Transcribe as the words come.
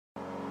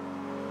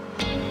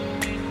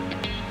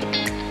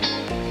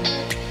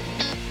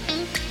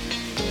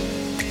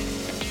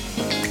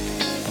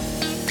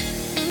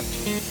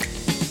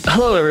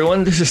Hello,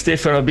 everyone. This is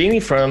Stefano Bini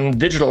from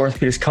Digital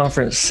Orthopedics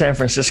Conference San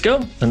Francisco.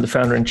 I'm the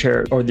founder and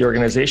chair of the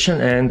organization.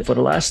 And for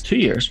the last 2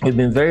 years, we've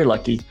been very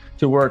lucky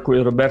to work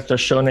with Roberto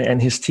Ascione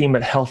and his team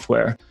at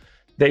Healthware.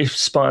 They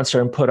sponsor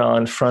and put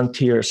on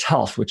Frontiers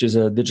Health, which is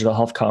a digital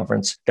health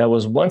conference that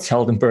was once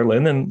held in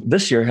Berlin and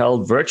this year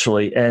held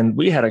virtually. And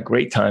we had a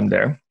great time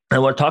there. I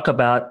want to talk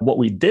about what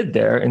we did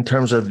there in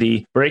terms of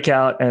the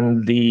breakout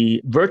and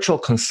the virtual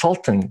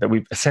consulting that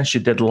we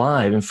essentially did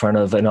live in front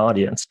of an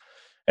audience.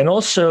 And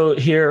also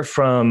hear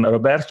from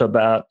Roberto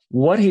about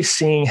what he's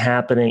seeing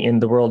happening in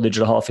the world of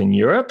digital health in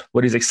Europe,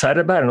 what he's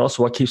excited about, and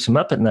also what keeps him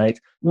up at night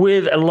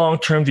with a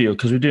long-term view,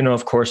 because we do know,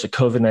 of course, that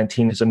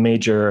COVID-19 is a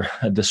major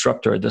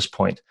disruptor at this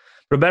point.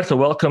 Roberto,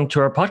 welcome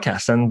to our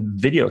podcast and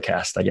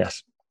videocast, I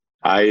guess.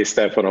 Hi,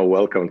 Stefano.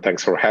 Welcome.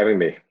 Thanks for having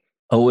me.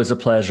 Always a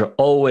pleasure.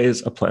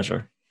 Always a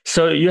pleasure.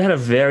 So you had a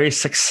very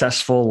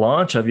successful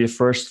launch of your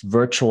first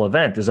virtual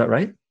event. Is that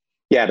right?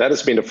 Yeah, that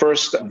has been the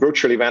first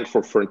virtual event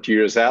for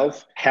Frontiers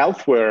Health.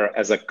 Healthware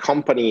as a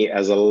company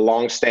has a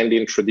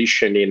long-standing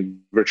tradition in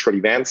virtual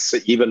events,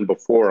 even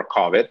before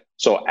COVID.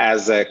 So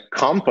as a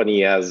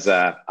company,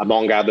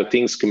 among other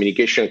things,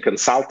 communication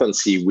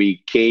consultancy,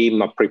 we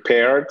came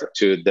prepared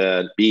to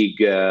the big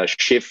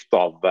shift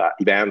of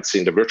events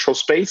in the virtual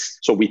space.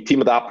 So we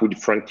teamed up with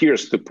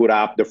Frontiers to put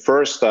up the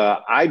first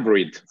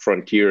hybrid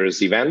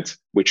Frontiers event,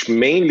 which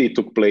mainly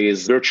took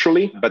place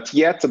virtually, but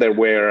yet there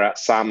were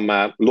some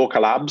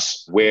local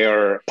hubs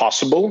where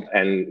possible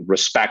and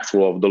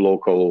respectful of the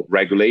local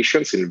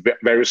regulations in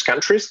various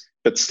countries.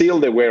 But still,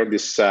 there were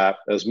these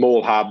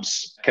small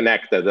hubs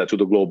connected to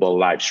the global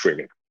live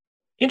streaming.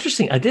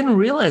 Interesting. I didn't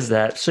realize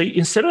that. So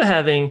instead of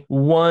having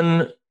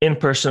one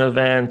in-person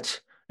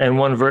event and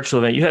one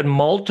virtual event, you had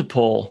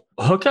multiple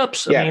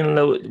hookups? Yeah. I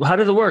mean, how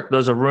did it work? There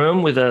was a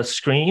room with a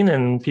screen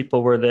and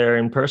people were there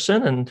in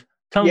person? And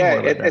tell me more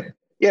about that.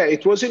 Yeah,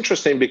 it was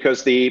interesting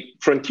because the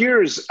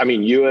Frontiers,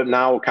 you have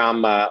now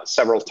come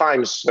several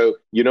times, so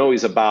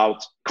is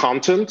about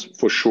content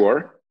for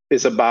sure,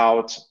 is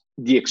about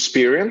the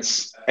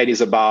experience, and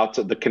is about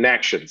the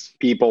connections,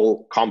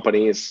 people,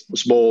 companies,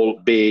 small,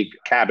 big,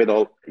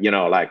 capital,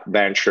 like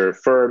venture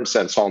firms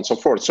and so on and so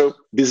forth. So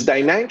this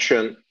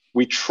dimension,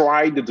 we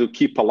tried to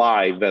keep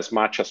alive as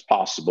much as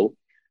possible.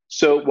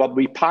 So what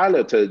we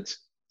piloted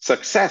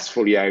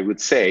successfully, I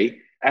would say,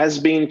 has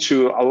been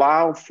to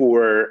allow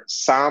for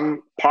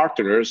some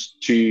partners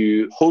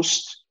to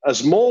host a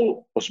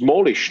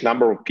smallish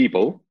number of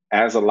people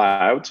as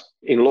allowed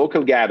in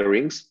local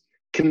gatherings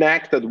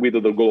connected with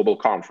the global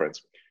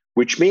conference,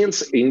 which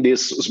means in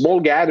these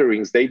small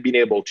gatherings, they've been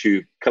able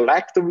to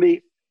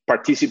collectively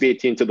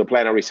participate into the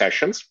plenary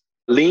sessions,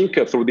 link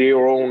through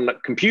their own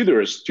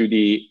computers to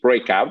the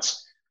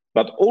breakouts,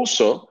 but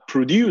also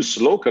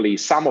produce locally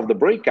some of the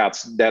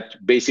breakouts that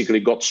basically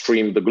got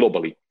streamed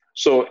globally.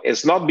 So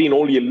it's not been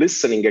only a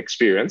listening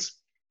experience,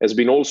 it's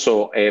been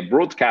also a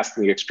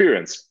broadcasting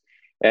experience.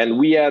 And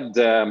we had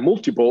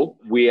multiple.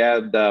 We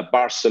had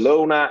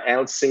Barcelona,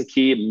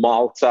 Helsinki,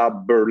 Malta,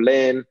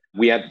 Berlin.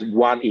 We had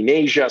one in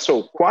Asia.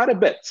 So quite a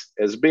bit.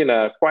 It's been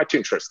quite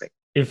interesting.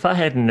 If I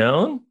had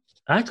known,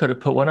 I could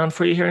have put one on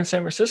for you here in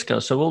San Francisco.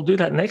 So we'll do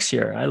that next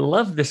year. I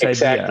love this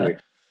idea.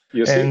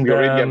 You see, we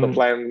already have the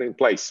plan in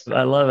place.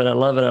 I love it. I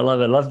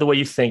love the way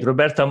you think.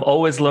 Roberto, I'm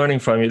always learning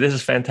from you. This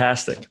is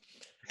fantastic.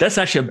 That's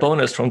actually a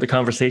bonus from the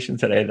conversation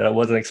today that I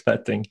wasn't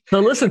expecting. So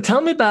listen, tell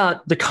me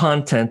about the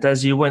content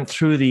as you went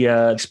through the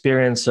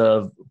experience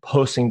of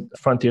hosting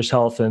Frontiers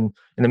Health in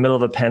the middle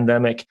of a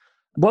pandemic.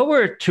 What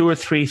were 2 or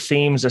 3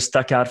 themes that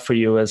stuck out for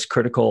you as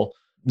critical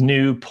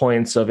new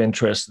points of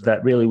interest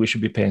that really we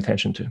should be paying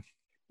attention to?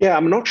 Yeah,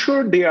 I'm not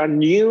sure they are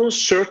new.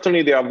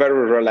 Certainly, they are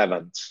very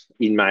relevant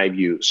in my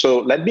view. So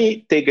let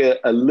me take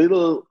a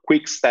little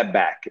quick step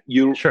back.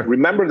 You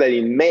remember that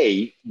in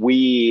May,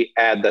 we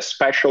had the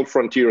special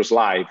Frontiers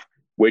Live,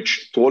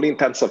 which to all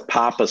intents and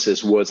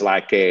purposes was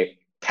like a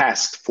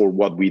test for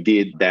what we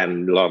did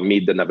then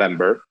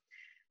mid-November.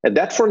 And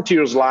that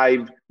Frontiers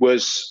Live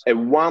was a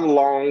one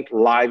long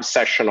live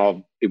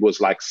session it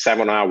was like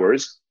 7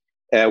 hours.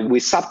 We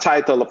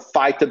subtitled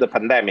Fight the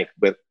Pandemic,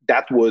 but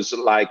that was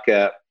like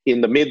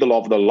in the middle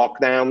of the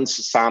lockdowns,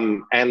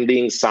 some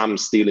ending, some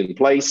still in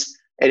place.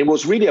 And it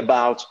was really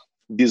about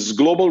this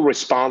global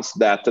response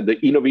that the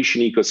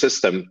innovation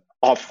ecosystem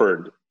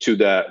offered to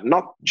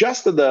not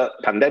just to the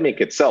pandemic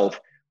itself,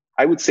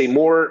 I would say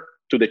more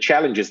to the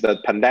challenges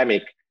that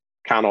pandemic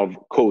kind of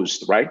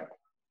caused, right?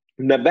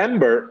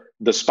 November,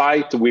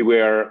 despite we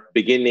were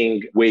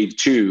beginning wave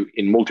 2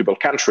 in multiple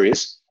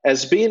countries,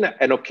 has been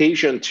an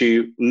occasion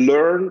to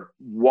learn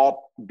what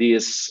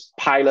these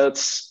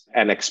pilots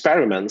and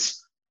experiments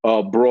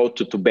brought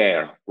to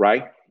bear,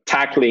 right?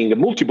 Tackling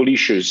multiple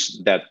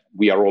issues that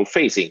we are all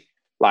facing,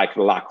 like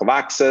the lack of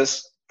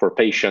access for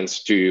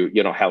patients to,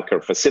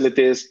 healthcare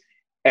facilities,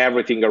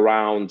 everything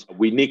around,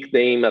 we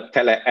nickname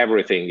tele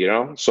everything,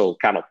 so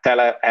kind of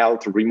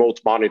telehealth,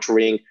 remote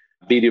monitoring,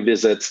 video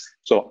visits.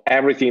 So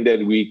everything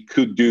that we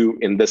could do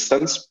in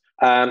distance.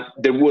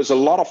 there was a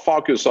lot of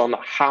focus on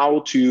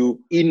how to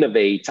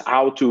innovate,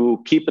 how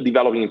to keep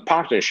developing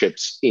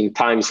partnerships in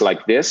times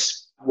like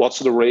this. What's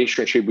the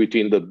relationship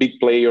between the big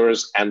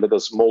players and the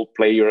small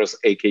players,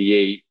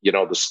 aka,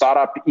 the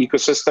startup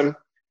ecosystem?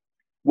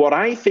 What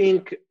I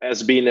think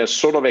has been a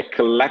sort of a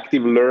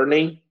collective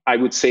learning, I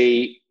would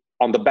say,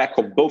 on the back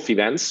of both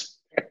events,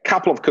 a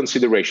couple of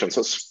considerations.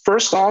 So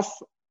first off,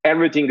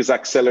 everything is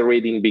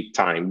accelerating big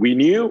time. We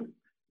knew,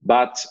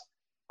 but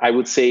I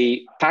would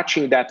say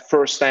touching that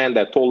firsthand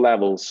at all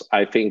levels,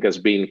 I think has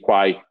been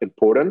quite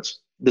important.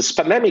 This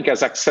pandemic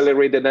has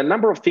accelerated a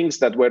number of things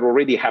that were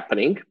already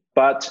happening,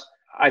 but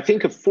I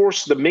think it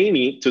forced the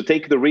many to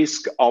take the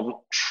risk of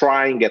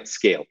trying at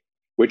scale,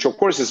 which of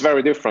course is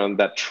very different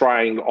than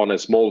trying on a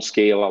small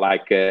scale,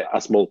 like a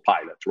small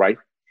pilot, right?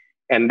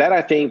 And that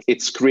I think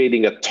it's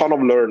creating a ton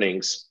of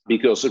learnings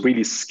because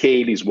really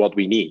scale is what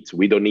we need.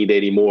 We don't need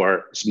any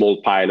more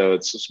small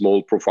pilots,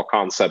 small proof of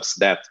concepts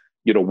that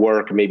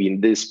work maybe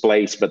in this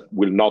place, but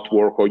will not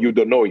work, or you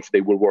don't know if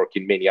they will work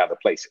in many other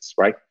places,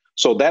 right?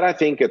 So that I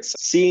think it's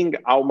seeing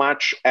how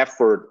much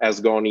effort has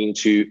gone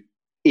into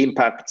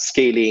impact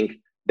scaling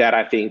that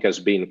I think has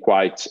been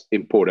quite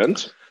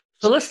important.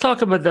 So let's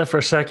talk about that for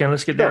a second.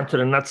 Let's get down to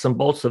the nuts and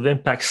bolts of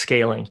impact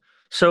scaling.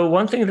 So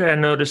one thing that I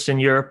noticed in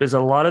Europe is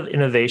a lot of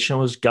innovation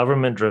was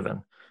government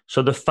driven.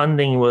 So the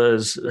funding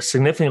was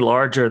significantly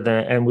larger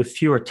and with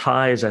fewer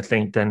ties, I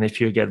think, than if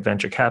you get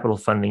venture capital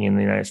funding in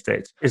the United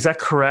States. Is that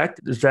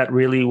correct? Is that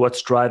really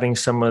what's driving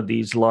some of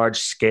these large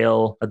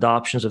scale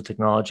adoptions of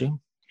technology,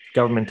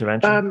 government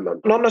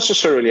intervention? Not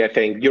necessarily, I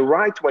think. You're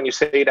right when you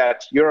say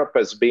that Europe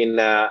has been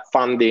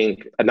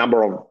funding a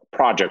number of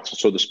projects,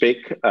 so to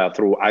speak,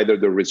 through either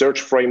the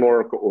research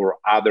framework or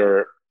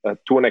other,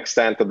 to an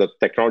extent, the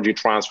technology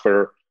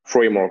transfer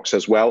frameworks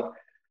as well.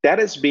 That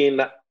has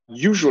been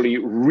usually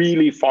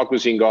really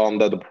focusing on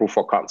the proof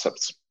of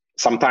concepts,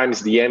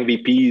 sometimes the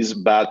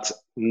MVPs, but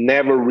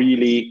never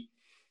really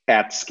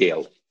at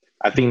scale.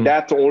 I think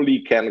that only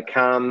can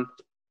come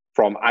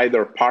from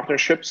either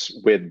partnerships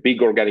with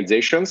big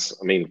organizations,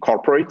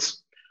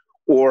 corporates,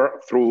 or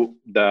through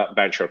the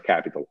venture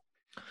capital.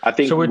 I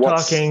think so. We're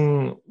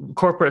talking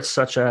corporates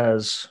such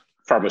as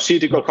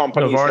pharmaceutical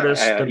companies,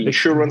 Novartis,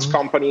 insurance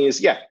companies.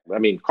 Yeah,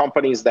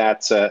 companies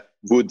that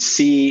would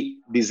see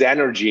this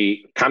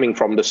energy coming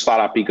from the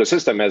startup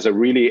ecosystem as a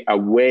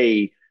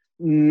way,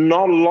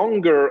 no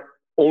longer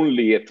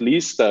only at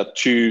least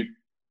to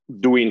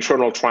do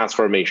internal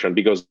transformation,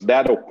 because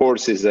that, of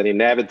course, is an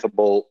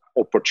inevitable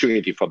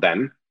opportunity for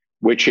them,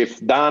 which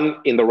if done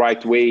in the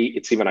right way,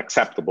 it's even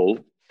acceptable.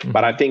 Mm-hmm.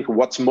 But I think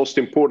what's most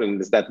important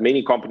is that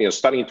many companies are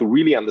starting to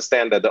really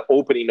understand that the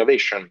open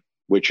innovation,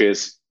 which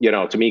is,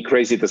 to me,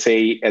 crazy to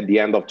say at the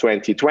end of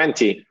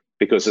 2020,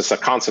 because it's a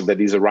concept that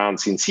is around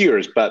since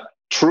years, but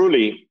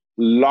truly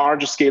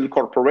large-scale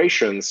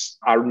corporations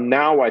are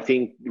now, I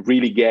think,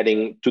 really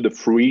getting to the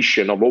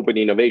fruition of open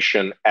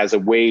innovation as a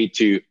way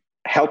to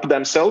help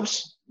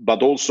themselves,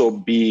 but also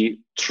be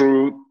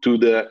true to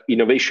the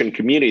innovation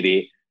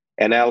community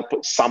and help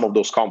some of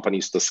those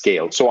companies to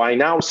scale. So I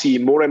now see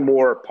more and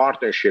more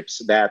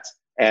partnerships that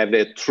have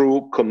a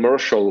true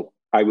commercial,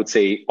 I would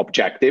say,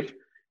 objective.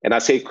 And I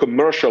say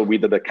commercial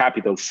with the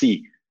capital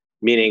C,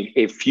 meaning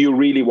if you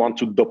really want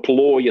to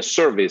deploy a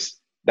service,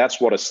 that's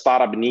what a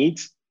startup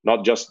needs,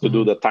 not just to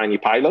do the tiny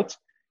pilot.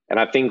 And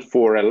I think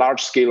for a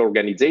large scale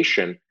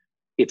organization,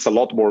 it's a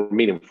lot more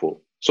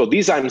meaningful. So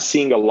these I'm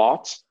seeing a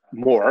lot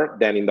more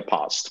than in the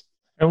past.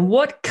 And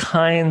what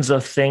kinds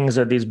of things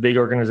are these big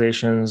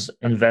organizations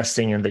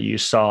investing in that you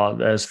saw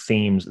as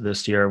themes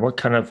this year? What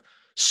kind of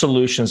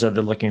solutions are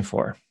they looking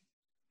for?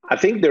 I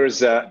think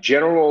there's a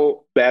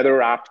general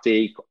better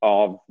uptake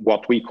of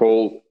what we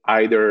call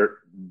either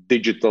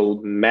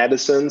digital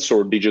medicines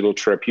or digital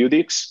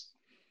therapeutics.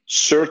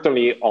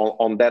 Certainly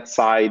on that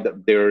side,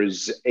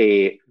 there's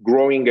a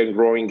growing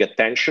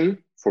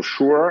attention for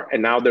sure.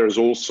 And now there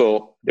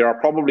are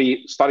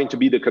probably starting to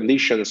be the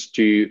conditions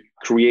to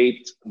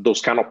create those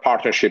kind of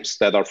partnerships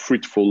that are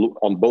fruitful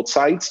on both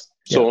sides.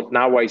 Yeah. So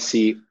now I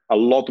see a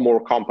lot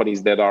more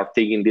companies that are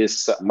taking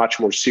this much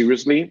more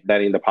seriously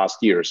than in the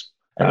past years.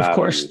 And of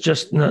course,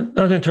 just not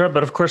to interrupt,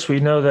 but of course, we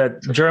know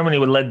that Germany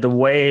would lead the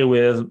way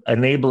with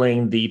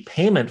enabling the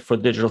payment for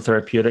digital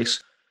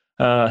therapeutics.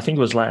 I think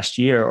it was last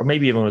year, or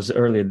maybe even it was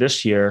earlier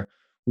this year,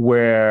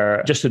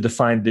 where just to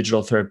define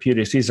digital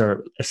therapeutics, these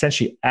are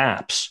essentially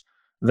apps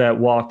that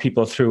walk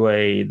people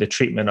through the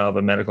treatment of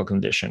a medical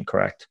condition,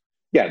 correct?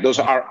 Yeah, those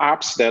are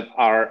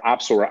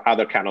apps or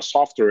other kind of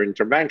software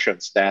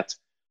interventions that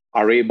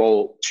are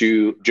able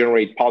to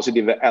generate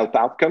positive health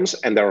outcomes,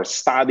 and they are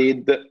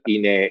studied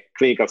in a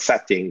clinical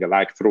setting,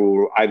 like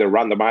through either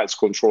randomized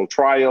controlled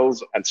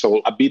trials, and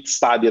so a bit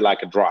studied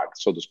like a drug,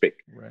 so to speak.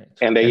 Right.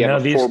 And they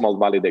have formal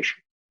validation.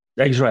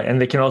 That's right. And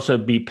they can also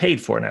be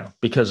paid for now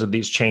because of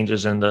these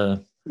changes in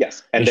the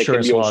Yes, and they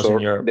can be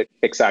also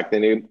exactly,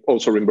 and they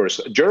also reimburse.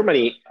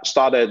 Germany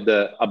started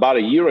about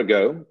a year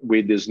ago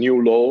with this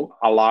new law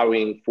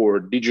allowing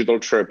for digital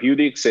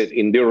therapeutics.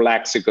 In their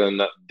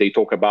lexicon, they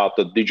talk about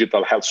the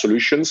digital health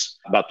solutions,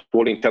 but to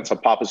all intents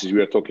and purposes,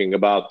 we are talking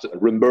about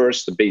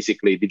reimbursed,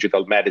 basically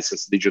digital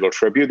medicines, digital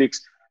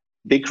therapeutics.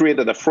 They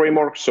created a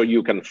framework so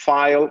you can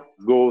file,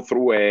 go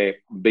through a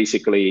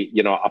basically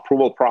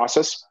approval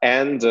process,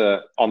 and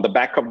on the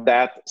back of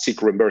that,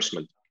 seek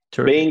reimbursement.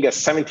 Terrific. Being a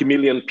 70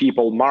 million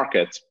people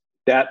market,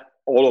 that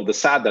all of a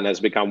sudden has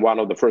become one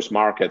of the first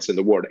markets in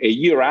the world. A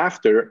year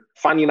after,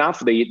 funny enough,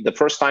 the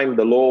first time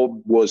the law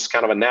was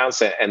kind of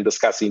announced and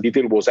discussed in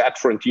detail was at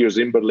Frontiers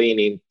in Berlin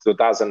in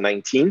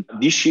 2019.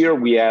 This year,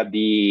 we had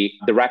the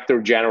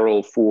Director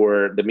General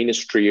for the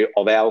Ministry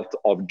of Health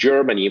of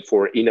Germany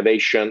for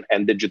Innovation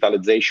and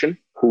Digitalization,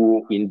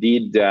 who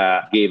indeed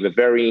gave a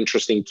very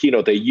interesting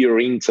keynote a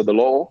year into the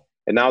law.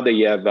 And now they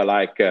have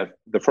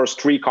the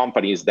first 3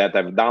 companies that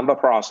have done the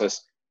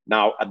process.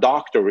 Now a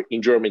doctor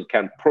in Germany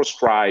can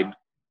prescribe,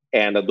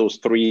 and those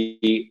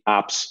 3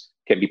 apps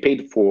can be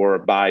paid for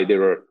by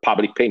their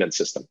public payment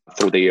system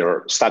through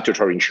their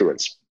statutory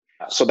insurance.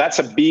 So that's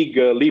a big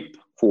leap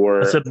for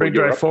It's a big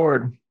drive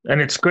forward.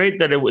 And it's great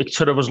that it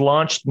sort of was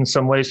launched in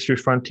some ways through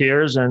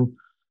Frontiers and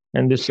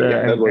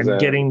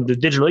getting the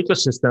digital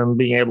ecosystem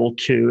being able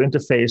to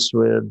interface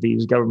with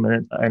these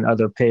government and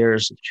other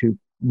payers to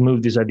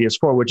move these ideas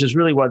forward, which is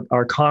really what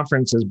our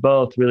conference is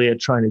both really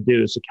trying to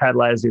do, is to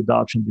catalyze the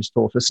adoption of these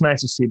tools. It's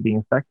nice to see it being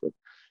effective.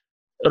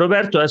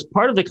 Roberto, as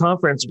part of the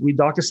conference,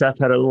 DocuSaf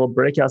had a little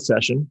breakout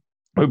session.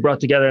 We brought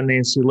together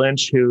Nancy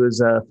Lynch, who is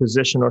a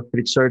physician,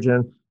 orthopedic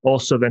surgeon,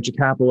 also venture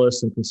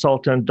capitalist and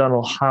consultant,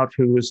 Donald Hout,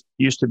 who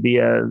used to be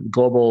a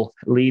global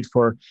lead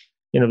for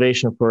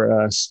innovation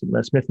for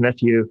Smith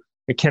Nephew,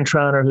 Ken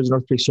Trauner, who's an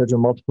orthopedic surgeon,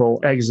 multiple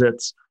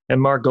exits,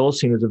 and Mark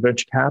Goldstein, who's a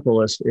venture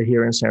capitalist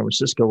here in San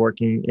Francisco,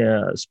 working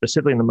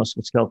specifically in the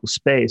musculoskeletal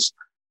space.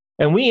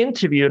 And we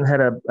interviewed and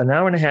had an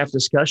hour and a half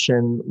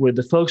discussion with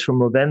the folks from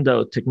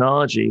Movendo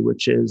Technology,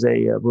 which is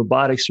a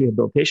robotics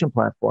rehabilitation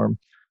platform,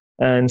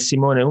 and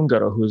Simone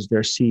Ungaro, who's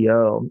their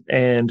CEO.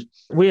 And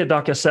we at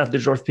DocuSaf, the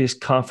Digital Orthopedics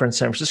Conference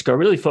San Francisco,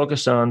 really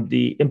focused on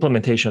the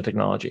implementation of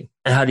technology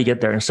and how do you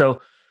get there. And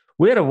so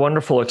we had a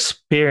wonderful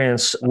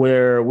experience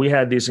where we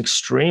had this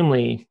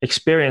extremely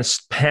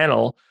experienced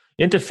panel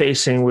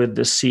interfacing with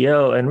the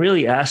CEO and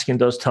really asking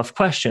those tough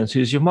questions.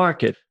 Who's your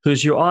market?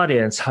 Who's your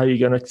audience? How are you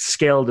going to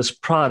scale this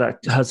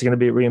product? How's it going to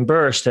be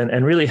reimbursed?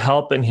 And really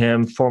helping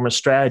him form a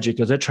strategy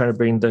because they're trying to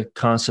bring the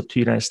concept to the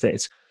United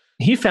States.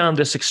 He found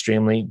this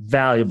extremely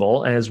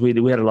valuable, as we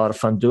had a lot of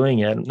fun doing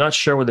it. I'm not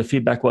sure what the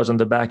feedback was on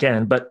the back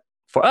end, but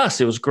for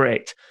us, it was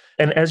great.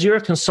 And as you're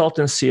a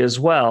consultancy as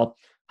well,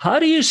 what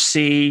do you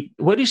see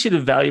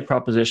the value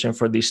proposition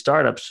for these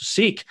startups to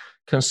seek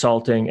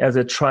consulting as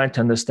they're trying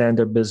to understand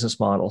their business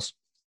models?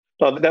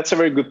 Well, that's a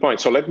very good point.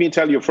 So let me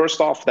tell you first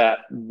off that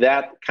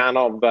kind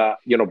of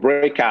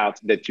breakout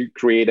that you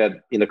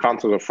created in the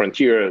context of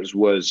Frontiers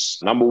was,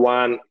 number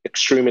one,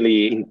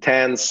 extremely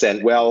intense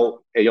and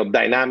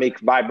dynamic,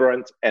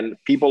 vibrant, and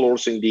people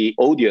also in the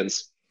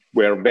audience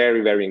were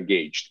very, very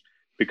engaged,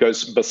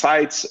 because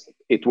besides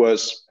it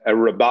was a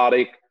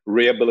robotic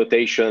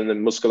rehabilitation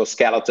and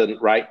musculoskeleton,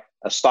 right?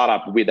 A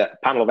startup with a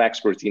panel of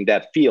experts in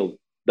that field.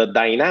 The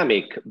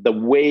dynamic, the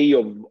way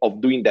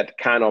of doing that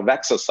kind of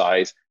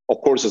exercise,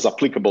 of course, is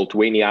applicable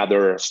to any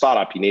other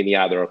startup in any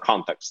other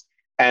context.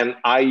 And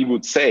I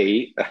would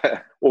say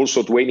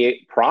also to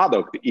any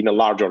product in a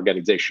large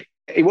organization.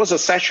 It was a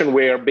session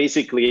where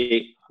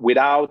basically,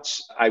 without,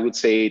 I would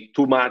say,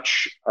 too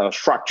much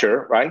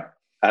structure, right?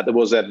 There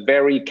was a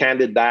very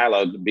candid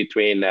dialogue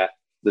between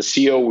the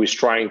CEO who is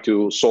trying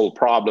to solve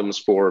problems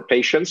for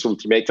patients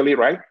ultimately,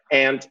 right?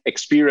 And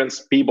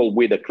experienced people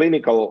with a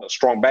clinical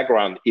strong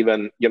background,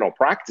 even,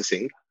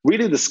 practicing,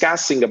 really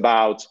discussing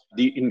about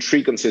the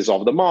intricacies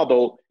of the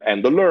model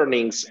and the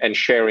learnings and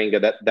sharing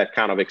that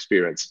kind of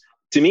experience.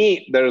 To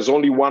me, there's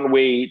only one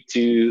way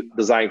to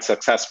design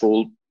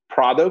successful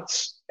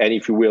products and,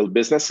 if you will,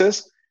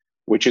 businesses,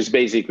 which is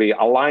basically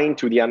aligned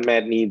to the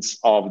unmet needs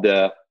of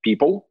the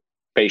people,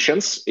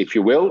 patients, if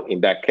you will,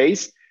 in that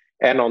case.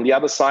 And on the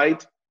other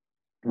side,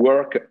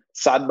 work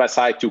side by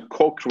side to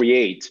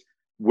co-create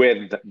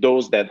with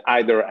those that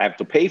either have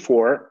to pay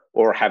for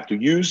or have to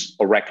use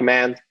or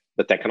recommend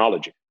the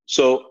technology.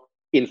 So,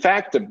 in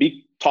fact, a big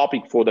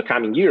topic for the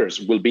coming years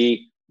will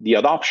be the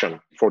adoption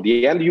for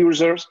the end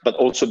users, but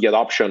also the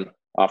adoption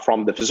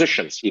from the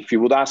physicians. If you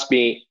would ask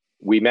me,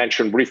 we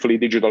mentioned briefly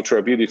digital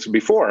therapeutics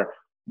before,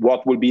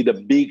 what will be the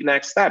big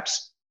next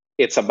steps?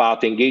 It's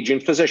about engaging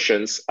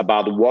physicians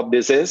about what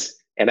this is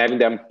and having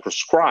them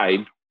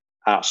prescribe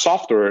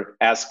software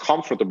as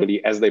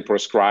comfortably as they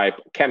prescribe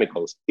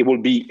chemicals. It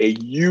will be a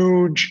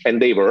huge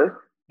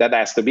endeavor that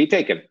has to be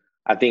taken.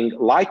 I think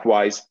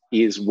likewise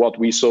is what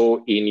we saw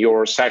in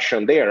your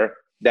session there,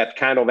 that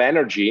kind of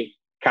energy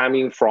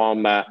coming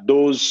from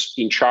those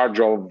in charge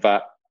of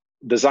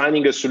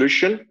designing a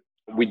solution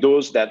with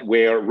those that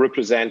were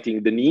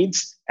representing the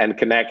needs and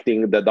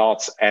connecting the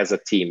dots as a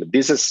team.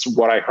 This is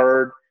what I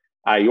heard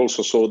I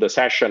also saw the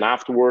session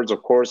afterwards,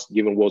 of course,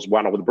 given was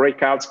one of the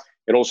breakouts,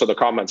 and also the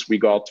comments we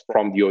got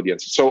from the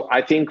audience. So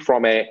I think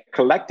from a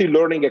collective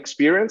learning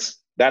experience,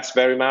 that's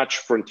very much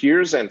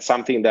Frontiers and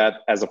something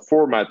that as a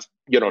format,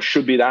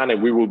 should be done,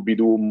 and we will be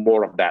doing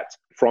more of that.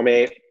 From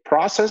a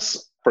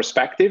process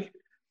perspective,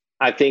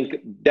 I think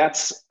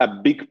that's a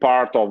big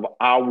part of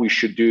how we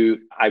should do,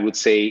 I would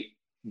say,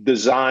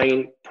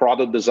 design,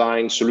 product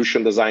design,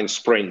 solution design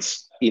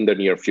sprints in the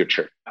near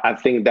future. I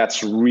think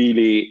that's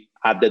really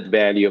added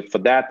value for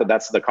that.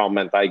 That's the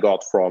comment I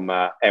got from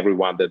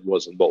everyone that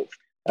was involved.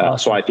 Awesome.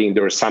 So I think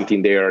there is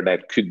something there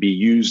that could be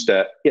used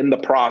in the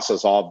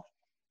process of,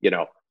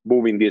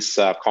 moving these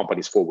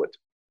companies forward.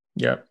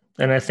 Yeah.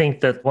 And I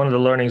think that one of the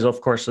learnings,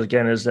 of course,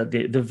 again, is that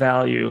the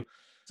value,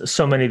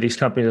 so many of these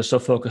companies are so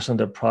focused on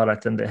their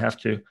product, and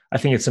I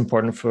think it's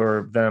important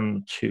for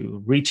them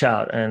to reach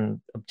out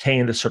and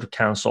obtain this sort of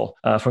counsel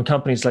from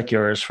companies like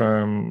yours,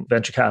 from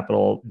venture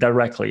capital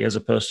directly, as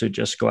opposed to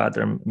just go out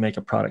there and make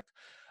a product.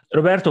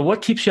 Roberto,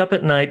 what keeps you up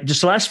at night?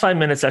 Just the last 5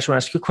 minutes, I actually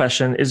want to ask you a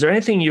question. Is there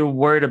anything you're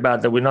worried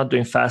about that we're not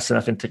doing fast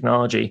enough in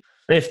technology?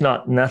 If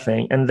not,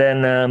 nothing. And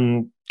then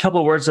a couple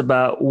of words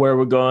about where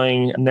we're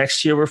going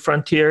next year with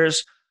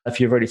Frontiers. If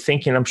you're already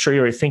thinking, I'm sure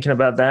you're already thinking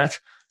about that.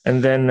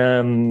 And then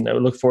I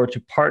look forward to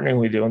partnering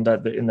with you in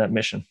that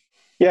mission.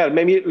 Yeah,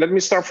 maybe let me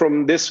start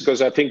from this, because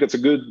I think it's a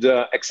good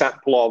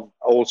example of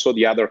also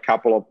the other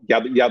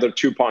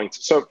 2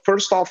 points. So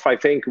first off, I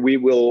think we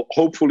will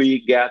hopefully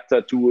get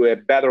to a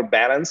better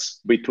balance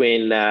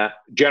between,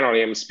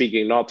 generally I'm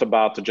speaking, not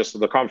about just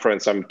the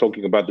conference, I'm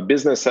talking about the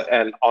business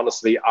and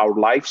honestly our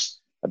lives,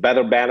 a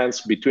better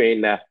balance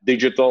between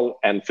digital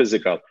and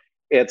physical.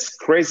 It's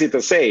crazy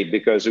to say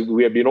because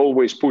we have been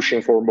always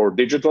pushing for more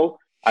digital.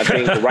 I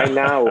think right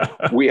now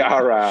we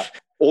are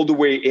all the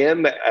way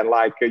in and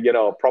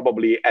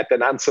probably at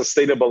an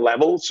unsustainable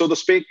level, so to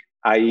speak.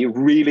 I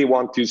really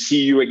want to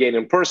see you again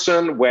in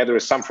person, whether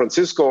it's San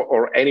Francisco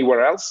or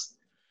anywhere else.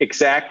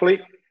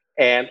 Exactly.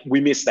 And we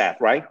miss that,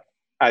 right?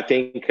 I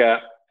think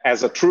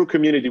as a true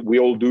community, we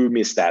all do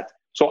miss that.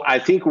 So I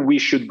think we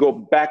should go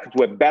back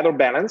to a better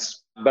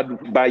balance,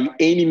 but by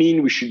any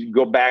means, we should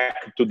go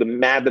back to the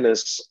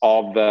madness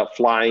of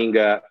flying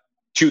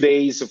 2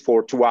 days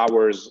for 2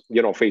 hours,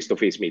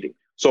 face-to-face meeting.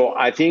 So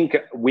I think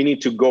we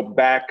need to go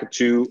back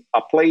to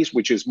a place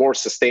which is more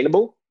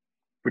sustainable,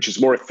 which is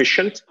more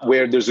efficient,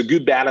 where there's a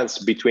good balance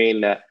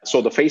between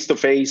the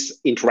face-to-face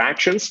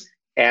interactions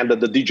and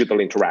the digital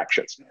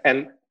interactions.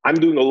 And I'm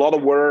doing a lot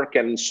of work,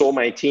 and so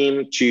my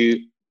team, to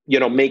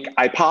make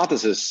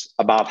hypotheses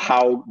about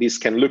how this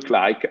can look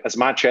like, as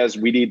much as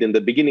we did in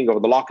the beginning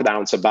of the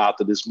lockdowns about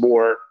this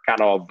more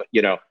kind of,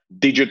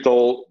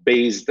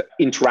 digital-based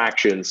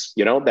interactions,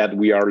 that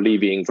we are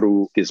living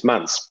through these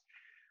months.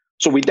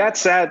 So with that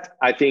said,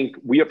 I think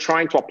we are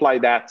trying to apply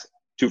that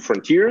to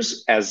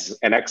Frontiers as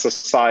an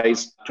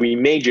exercise to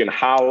imagine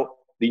how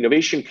the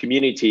innovation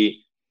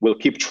community will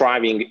keep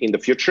thriving in the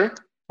future,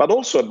 but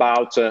also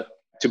about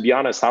to be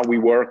honest, how we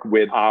work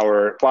with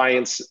our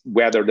clients,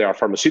 whether they are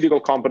pharmaceutical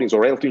companies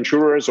or health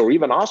insurers or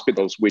even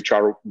hospitals, we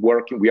are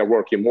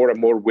working more and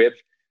more with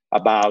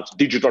about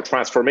digital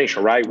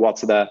transformation, right?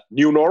 What's the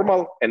new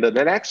normal and the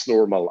next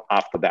normal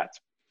after that?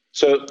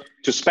 So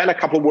to spend a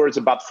couple of words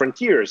about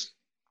Frontiers,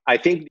 I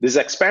think this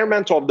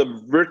experiment of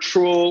the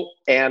virtual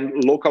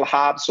and local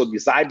hubs, so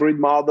this hybrid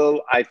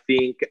model, I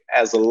think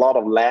has a lot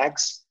of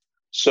legs.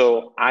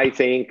 So I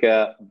think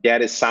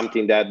that is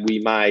something that we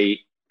might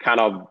kind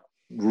of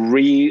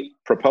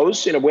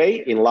re-propose in a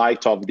way in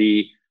light of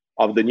the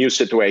new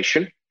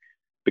situation,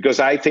 because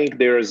I think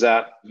there's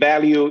a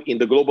value in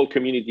the global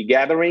community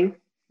gathering.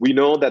 We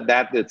know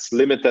that it's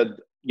limited,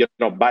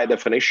 by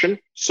definition.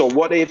 So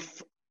what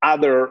if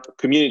other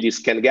communities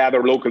can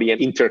gather locally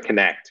and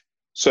interconnect?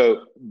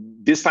 So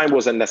this time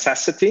was a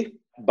necessity,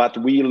 but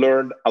we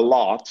learned a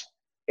lot,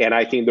 and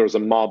I think there's a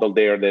model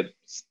there that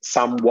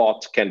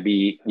somewhat can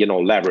be,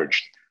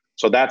 leveraged.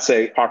 So that's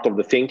a part of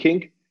the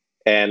thinking.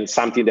 And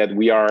something that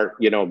we are,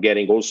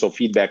 getting also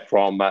feedback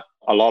from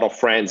a lot of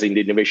friends in the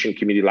innovation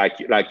community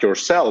like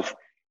yourself.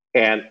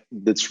 And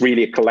it's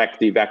really a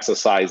collective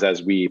exercise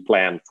as we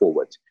plan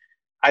forward.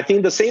 I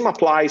think the same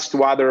applies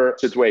to other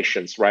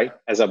situations, right?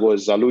 As I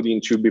was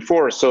alluding to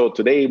before. So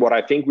today, what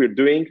I think we're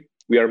doing,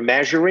 we are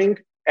measuring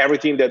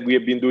everything that we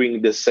have been doing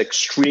in this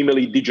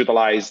extremely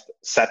digitalized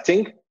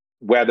setting,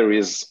 whether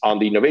it's on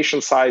the innovation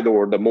side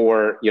or the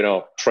more,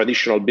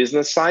 traditional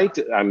business side,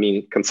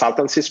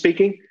 consultancy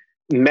speaking.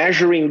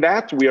 Measuring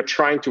that, we are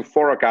trying to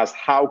forecast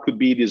how could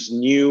be this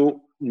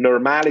new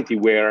normality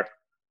where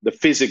the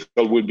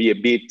physical will be a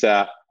bit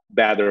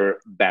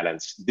better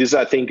balanced. This,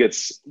 I think,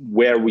 it's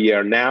where we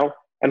are now,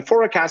 and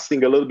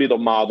forecasting a little bit of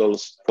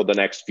models for the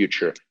next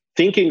future.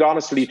 Thinking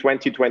honestly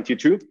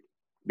 2022,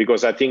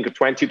 because I think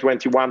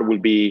 2021 will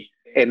be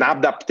an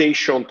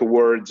adaptation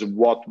towards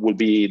what will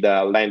be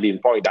the landing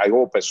point, I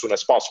hope, as soon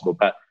as possible.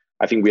 But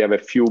I think we have a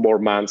few more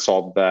months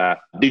of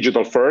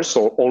digital first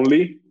or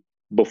only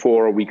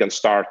before we can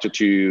start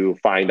to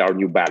find our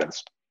new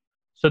balance.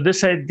 So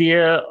this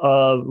idea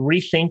of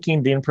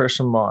rethinking the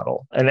in-person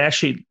model and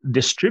actually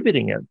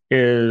distributing it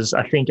is,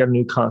 I think, a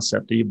new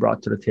concept that you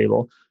brought to the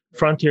table.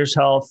 Frontiers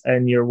Health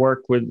and your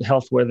work with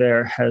Healthware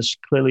there has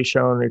clearly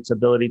shown its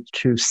ability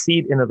to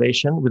seed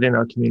innovation within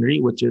our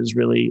community, which is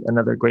really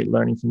another great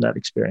learning from that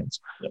experience.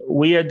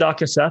 We at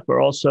DocSF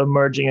are also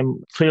merging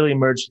and clearly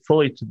merged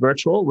fully to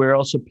virtual. We're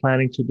also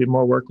planning to do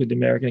more work with the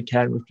American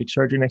Academy of Plastic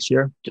Surgery next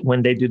year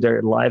when they do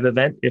their live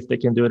event. If they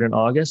can do it in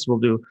August, we'll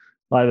do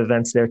live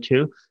events there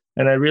too.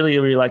 And I really,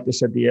 really like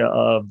this idea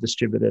of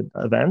distributed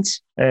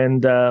events.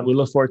 And we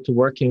look forward to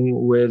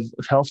working with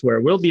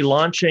Healthware. We'll be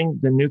launching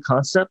the new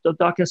concept of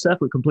DocSF.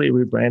 We're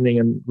completely rebranding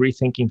and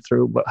rethinking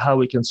through how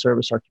we can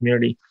service our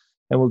community.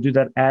 And we'll do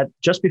that at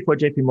just before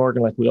JP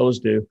Morgan, like we always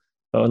do,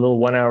 a little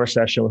 1 hour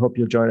session. We hope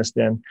you'll join us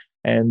then.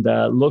 And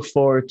look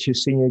forward to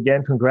seeing you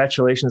again.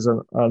 Congratulations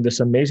on this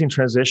amazing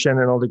transition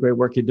and all the great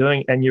work you're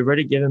doing. And you've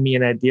already given me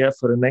an idea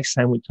for the next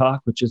time we talk,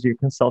 which is your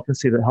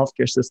consultancy, the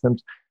healthcare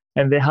systems,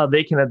 and how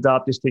they can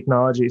adopt these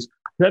technologies.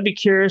 I'd be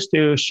curious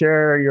to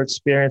share your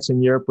experience in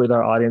Europe with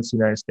our audience in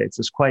the United States.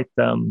 It's quite,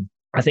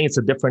 I think it's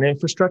a different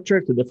infrastructure,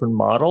 it's a different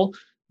model.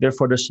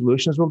 Therefore, the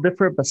solutions will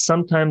differ, but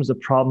sometimes the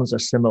problems are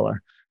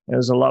similar. And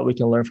there's a lot we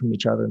can learn from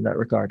each other in that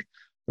regard.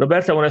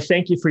 Roberto, I want to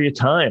thank you for your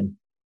time.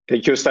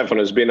 Thank you, Stefano.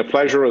 It's been a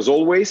pleasure as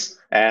always.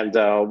 And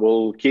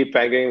we'll keep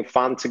having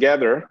fun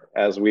together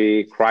as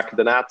we crack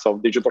the nut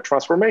of digital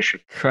transformation.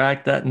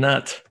 Crack that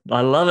nut.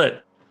 I love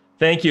it.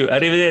 Thank you.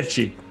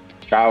 Arrivederci.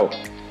 Ciao.